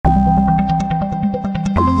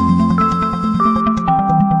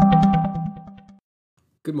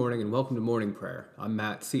Good morning and welcome to Morning Prayer. I'm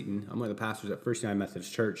Matt Seaton. I'm one of the pastors at First United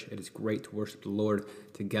Methodist Church. It is great to worship the Lord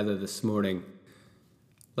together this morning.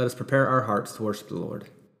 Let us prepare our hearts to worship the Lord.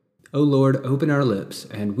 O Lord, open our lips,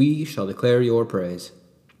 and we shall declare your praise.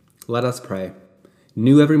 Let us pray.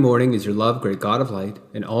 New every morning is your love, great God of light,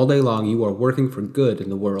 and all day long you are working for good in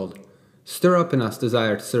the world. Stir up in us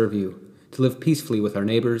desire to serve you, to live peacefully with our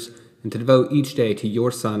neighbors, and to devote each day to your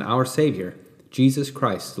Son, our Savior, Jesus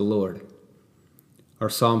Christ the Lord. Our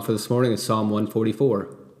psalm for this morning is Psalm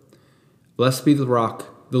 144. Blessed be the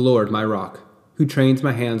rock, the Lord my rock, who trains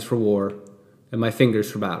my hands for war and my fingers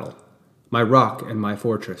for battle, my rock and my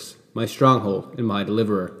fortress, my stronghold and my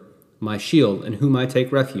deliverer, my shield in whom I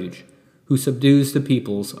take refuge, who subdues the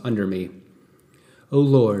peoples under me. O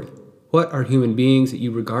Lord, what are human beings that you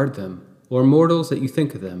regard them, or mortals that you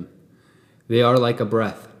think of them? They are like a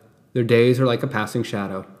breath, their days are like a passing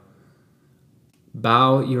shadow.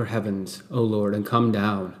 Bow your heavens, O Lord, and come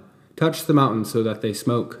down. Touch the mountains so that they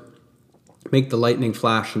smoke. Make the lightning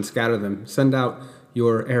flash and scatter them. Send out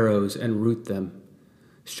your arrows and root them.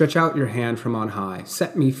 Stretch out your hand from on high.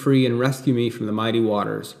 Set me free and rescue me from the mighty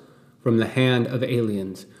waters, from the hand of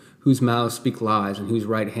aliens, whose mouths speak lies and whose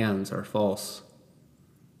right hands are false.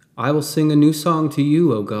 I will sing a new song to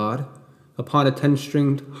you, O God. Upon a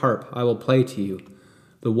 10-stringed harp I will play to you,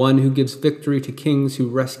 the one who gives victory to kings, who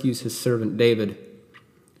rescues his servant David.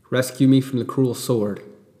 Rescue me from the cruel sword,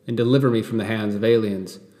 and deliver me from the hands of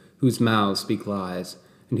aliens, whose mouths speak lies,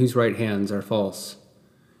 and whose right hands are false.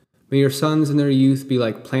 May your sons in their youth be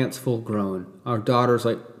like plants full grown, our daughters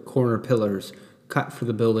like corner pillars, cut for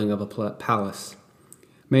the building of a palace.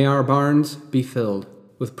 May our barns be filled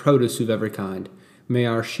with produce of every kind. May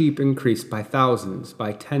our sheep increase by thousands,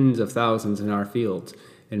 by tens of thousands in our fields,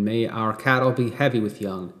 and may our cattle be heavy with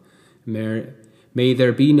young. May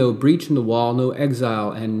there be no breach in the wall, no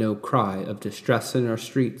exile, and no cry of distress in our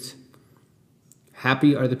streets.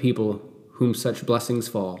 Happy are the people whom such blessings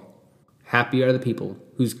fall. Happy are the people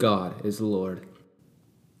whose God is the Lord.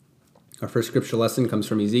 Our first scripture lesson comes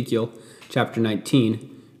from Ezekiel chapter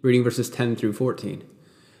 19, reading verses 10 through 14.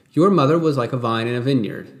 Your mother was like a vine in a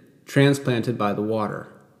vineyard, transplanted by the water,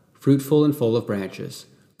 fruitful and full of branches,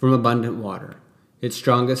 from abundant water. Its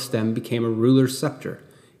strongest stem became a ruler's scepter.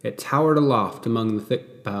 It towered aloft among the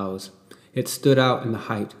thick boughs. It stood out in the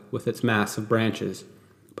height with its mass of branches,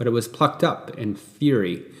 but it was plucked up in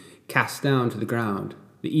fury, cast down to the ground.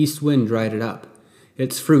 The east wind dried it up.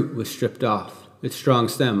 Its fruit was stripped off. Its strong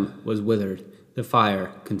stem was withered. The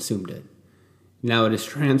fire consumed it. Now it is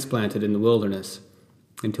transplanted in the wilderness,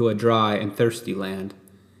 into a dry and thirsty land.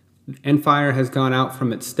 And fire has gone out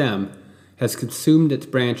from its stem, has consumed its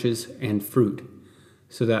branches and fruit,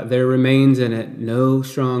 so that there remains in it no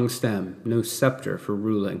strong stem, no scepter for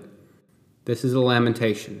ruling. This is a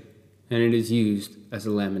lamentation, and it is used as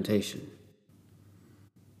a lamentation.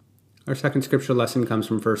 Our second scripture lesson comes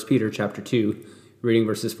from 1 Peter chapter 2, reading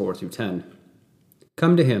verses 4 through 10.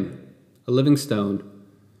 Come to him, a living stone,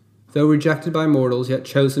 though rejected by mortals, yet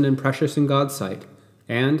chosen and precious in God's sight,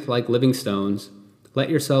 and, like living stones, let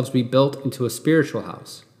yourselves be built into a spiritual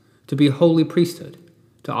house, to be a holy priesthood,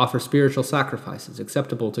 to offer spiritual sacrifices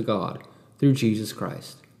acceptable to God through Jesus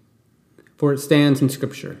Christ. For it stands in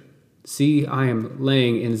Scripture, see, I am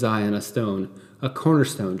laying in Zion a stone, a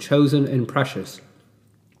cornerstone, chosen and precious,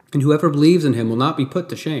 and whoever believes in him will not be put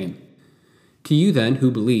to shame. To you then,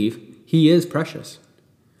 who believe, he is precious.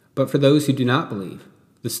 But for those who do not believe,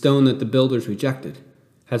 the stone that the builders rejected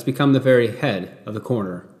has become the very head of the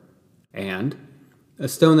corner, and a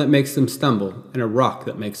stone that makes them stumble, and a rock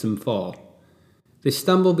that makes them fall. They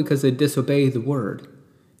stumble because they disobey the word,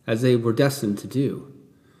 as they were destined to do.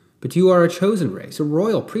 But you are a chosen race, a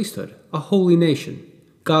royal priesthood, a holy nation,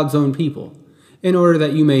 God's own people, in order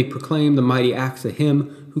that you may proclaim the mighty acts of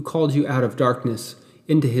him who called you out of darkness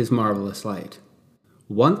into his marvelous light.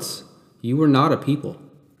 Once you were not a people,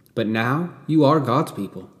 but now you are God's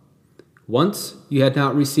people. Once you had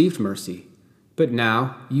not received mercy, but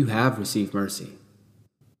now you have received mercy.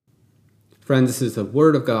 Friends, this is the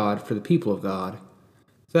word of God for the people of God.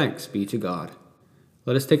 Thanks be to God.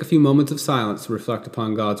 Let us take a few moments of silence to reflect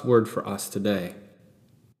upon God's word for us today.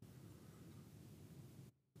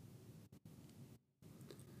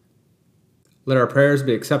 Let our prayers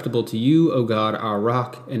be acceptable to you, O God, our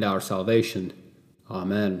rock and our salvation.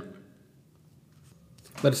 Amen.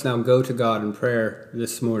 Let us now go to God in prayer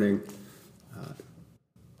this morning,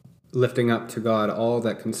 lifting up to God all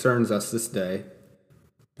that concerns us this day.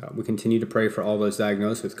 We continue to pray for all those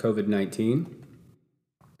diagnosed with COVID-19,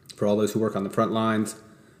 for all those who work on the front lines,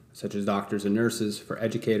 such as doctors and nurses, for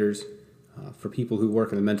educators, for people who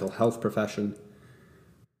work in the mental health profession.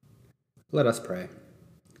 Let us pray.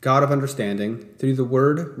 God of understanding, through the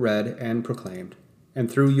word read and proclaimed,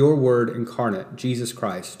 and through your word incarnate, Jesus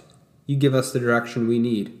Christ, you give us the direction we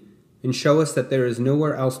need, and show us that there is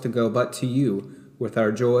nowhere else to go but to you with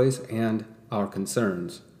our joys and our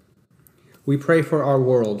concerns. We pray for our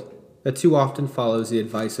world that too often follows the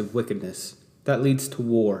advice of wickedness that leads to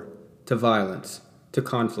war, to violence, to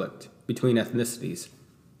conflict between ethnicities,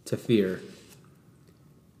 to fear.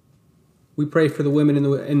 We pray for the women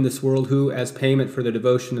in this world who, as payment for their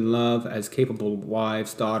devotion and love as capable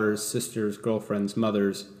wives, daughters, sisters, girlfriends,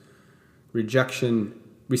 mothers,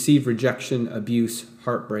 receive rejection, abuse,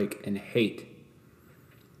 heartbreak, and hate.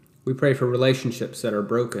 We pray for relationships that are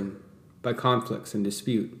broken by conflicts and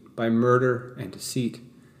dispute, by murder and deceit,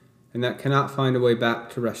 and that cannot find a way back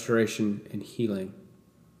to restoration and healing.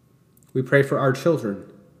 We pray for our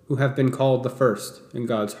children who have been called the first in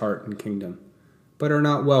God's heart and kingdom, but are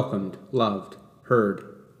not welcomed, loved, heard,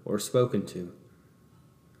 or spoken to.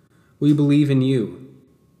 We believe in you,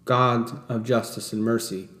 God of justice and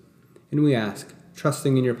mercy, and we ask,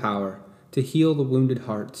 trusting in your power, to heal the wounded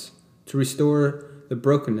hearts, to restore the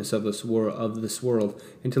brokenness of this world,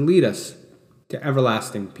 and to lead us to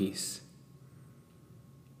everlasting peace.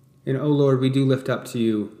 And, O Lord, we do lift up to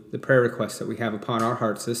you the prayer requests that we have upon our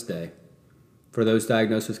hearts this day, for those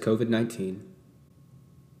diagnosed with COVID-19,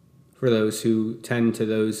 for those who tend to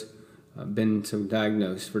those been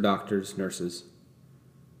diagnosed, for doctors, nurses,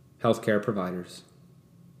 healthcare providers,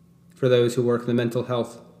 for those who work in the mental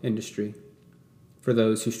health industry, for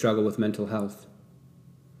those who struggle with mental health,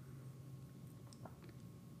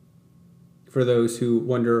 for those who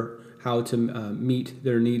wonder how to meet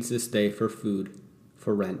their needs this day for food,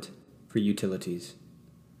 for rent, for utilities.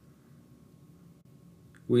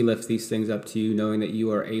 We lift these things up to you, knowing that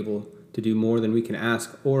you are able to do more than we can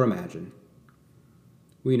ask or imagine.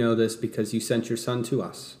 We know this because you sent your Son to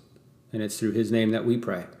us, and it's through his name that we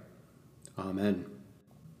pray. Amen.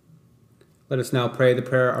 Let us now pray the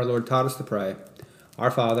prayer our Lord taught us to pray.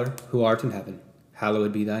 Our Father, who art in heaven,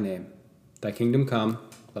 hallowed be thy name. Thy kingdom come,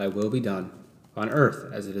 thy will be done, on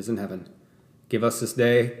earth as it is in heaven. Give us this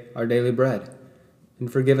day our daily bread,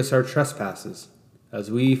 and forgive us our trespasses,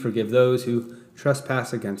 as we forgive those who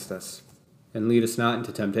trespass against us. And lead us not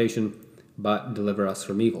into temptation, but deliver us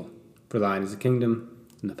from evil. For thine is the kingdom,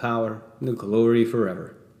 and the power, and the glory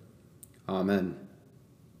forever. Amen.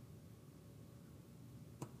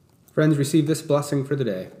 Friends, receive this blessing for the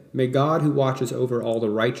day. May God, who watches over all the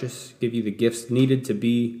righteous, give you the gifts needed to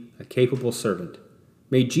be a capable servant.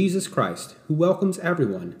 May Jesus Christ, who welcomes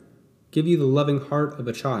everyone, give you the loving heart of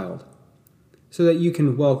a child, so that you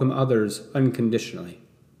can welcome others unconditionally.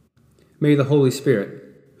 May the Holy Spirit,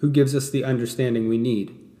 who gives us the understanding we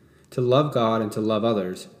need to love God and to love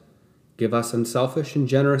others, give us unselfish and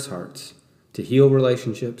generous hearts to heal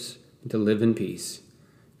relationships and to live in peace.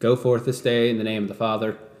 Go forth this day in the name of the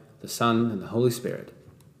Father, the Son, and the Holy Spirit.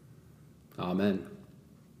 Amen.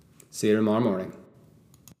 See you tomorrow morning.